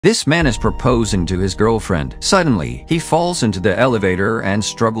This man is proposing to his girlfriend. Suddenly, he falls into the elevator and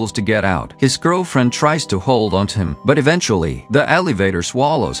struggles to get out. His girlfriend tries to hold onto him, but eventually, the elevator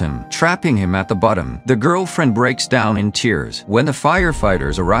swallows him, trapping him at the bottom. The girlfriend breaks down in tears. When the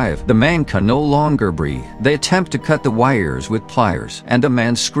firefighters arrive, the man can no longer breathe. They attempt to cut the wires with pliers, and the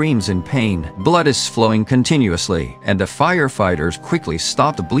man screams in pain. Blood is flowing continuously, and the firefighters quickly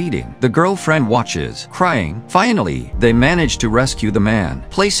stop the bleeding. The girlfriend watches, crying. Finally, they manage to rescue the man,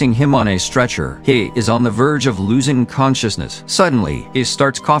 placing him on a stretcher. He is on the verge of losing consciousness. Suddenly, he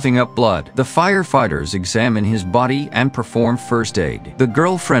starts coughing up blood. The firefighters examine his body and perform first aid. The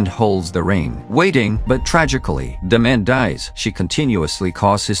girlfriend holds the ring, waiting, but tragically, the man dies. She continuously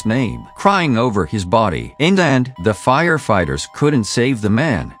calls his name, crying over his body. In the end, the firefighters couldn't save the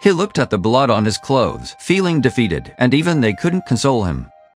man. He looked at the blood on his clothes, feeling defeated, and even they couldn't console him.